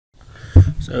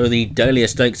So the Dahilia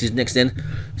Stakes is next then.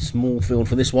 Small field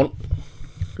for this one.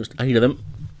 Just 8 of them.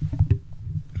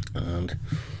 And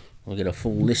I'll get a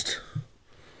full list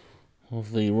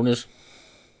of the runners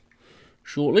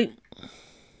shortly.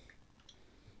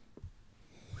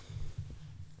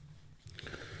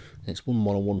 It's 1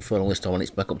 mile and 1 furlong this time, and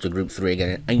it's back up to Group 3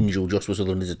 again. Angel, Joshua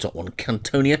Sutherland is the top one.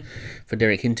 Cantonia for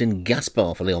Derek Hinton.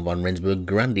 Gaspar for Leon van Rensburg.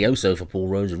 Grandioso for Paul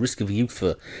Rhodes. Risk of Youth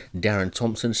for Darren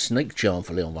Thompson. Snake Charm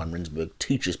for Leon van Rensburg.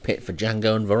 Teacher's Pet for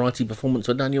Django. And Variety Performance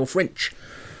for Daniel French.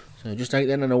 So just 8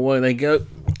 then, and away they go.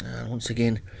 And once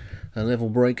again, a level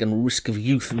break, and Risk of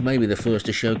Youth maybe the first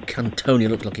to show. Cantonia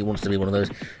looks like he wants to be one of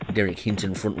those Derek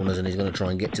Hinton front runners, and he's going to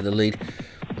try and get to the lead.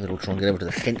 Whether he'll try and get over to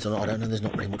the fence or not, I don't know. There's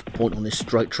not really much point on this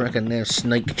straight track. And now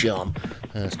Snake Charm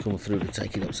has come through to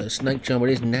take it up. So Snake Charm,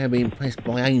 it is now being placed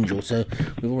by Angel. So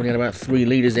we've already had about 3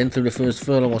 leaders then through the first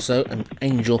furlong or so, and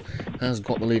Angel has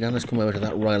got the lead and has come over to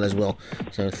that rail as well.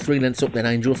 So 3 lengths up then,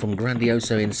 Angel from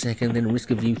Grandioso in second, then Risk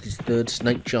of Youth is third,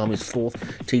 Snake Charm is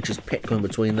fourth, Teacher's Pet coming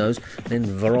between those, then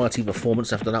Variety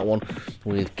Performance after that one,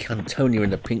 with Cantonia in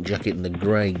the pink jacket and the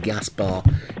grey Gaspar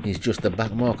is just the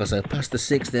back marker. So past the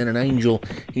 6th then, and Angel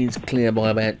is clear by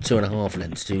about 2.5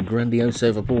 lengths to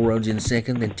Grandioso for Paul Rhodes in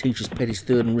second, then Teacher's Pet is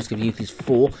third and Risk of Youth is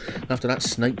 4. After that,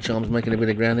 Snake Charm's making a bit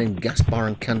of ground, then Gaspar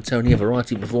and Cantonia.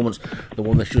 Variety Performance, the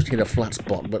one that's just hit a flat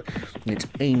spot, but it's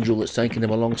Angel that's taking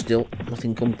them along still.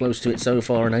 Nothing come close to it so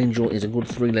far, and Angel is a good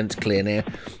 3 lengths clear now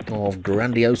of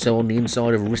Grandioso on the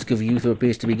inside of Risk of Youth, who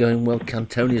appears to be going well.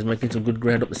 Cantonia is making some good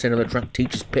ground up the centre of the track.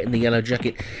 Teacher's Pet in the yellow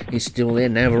jacket is still there.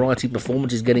 Now Variety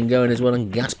Performance is getting going as well,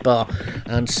 and Gaspar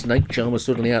and Snake Charm are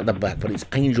suddenly out the back, but it's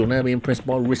Angel now being pressed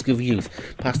by Risk of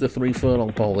Youth past the 3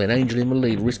 furlong pole. Then Angel in the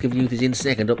lead, Risk of Youth is in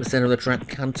second up the centre of the track.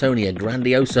 Cantonia,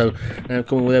 Grandioso now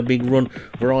coming with a big run.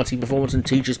 Variety Performance and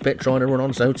Teacher's Pet trying to run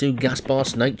on, so too Gaspar.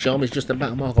 Snake Charm is just the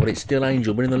back marker, but it's still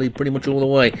Angel, but in the lead pretty much all the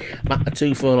way. Back to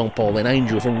 2 furlong pole, then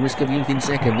Angel from Risk of Youth in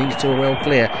second. These 2 are well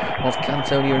clear of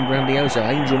Cantonia and Grandioso.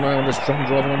 Angel now under strong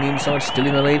driving on the inside, still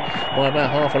in the lead by about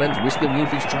half a length. Risk of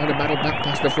Youth is trying to battle back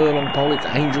past the furlong pole. It's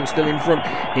Angel still in front.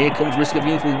 Here comes Risk of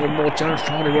Youth with one more challenge,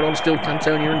 trying to run on still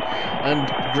Cantonia and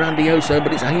Grandioso,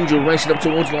 but it's Angel racing up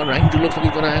towards the line. Angel looks like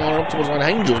he's going to hang on up towards the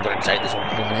line. Angel's going to take this one.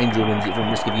 Angel wins it from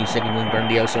Risk of Youth second, and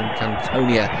Grandioso and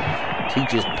Cantonia.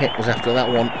 Teacher's Pet was after that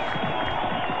one,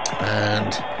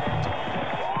 and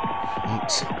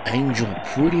it's Angel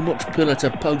pretty much pillar to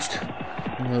post.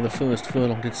 Although the first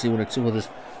furlong did see 1 or 2 others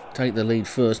take the lead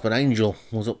first, but Angel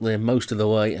was up there most of the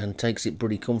way and takes it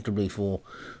pretty comfortably for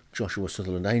Joshua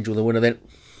Sutherland. Angel the winner then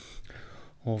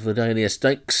of the Dahilia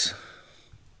Stakes.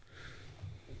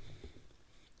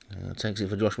 Takes it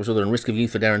for Joshua Sutherland. Risk of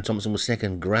Youth for Darren Thompson was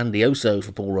second. Grandioso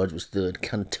for Paul Rhodes was third.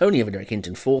 Cantonia for Derek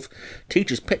Hinton 4th.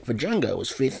 Teacher's Pet for Django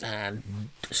was 5th. And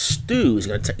Stu is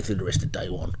going to take you through the rest of day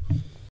 1.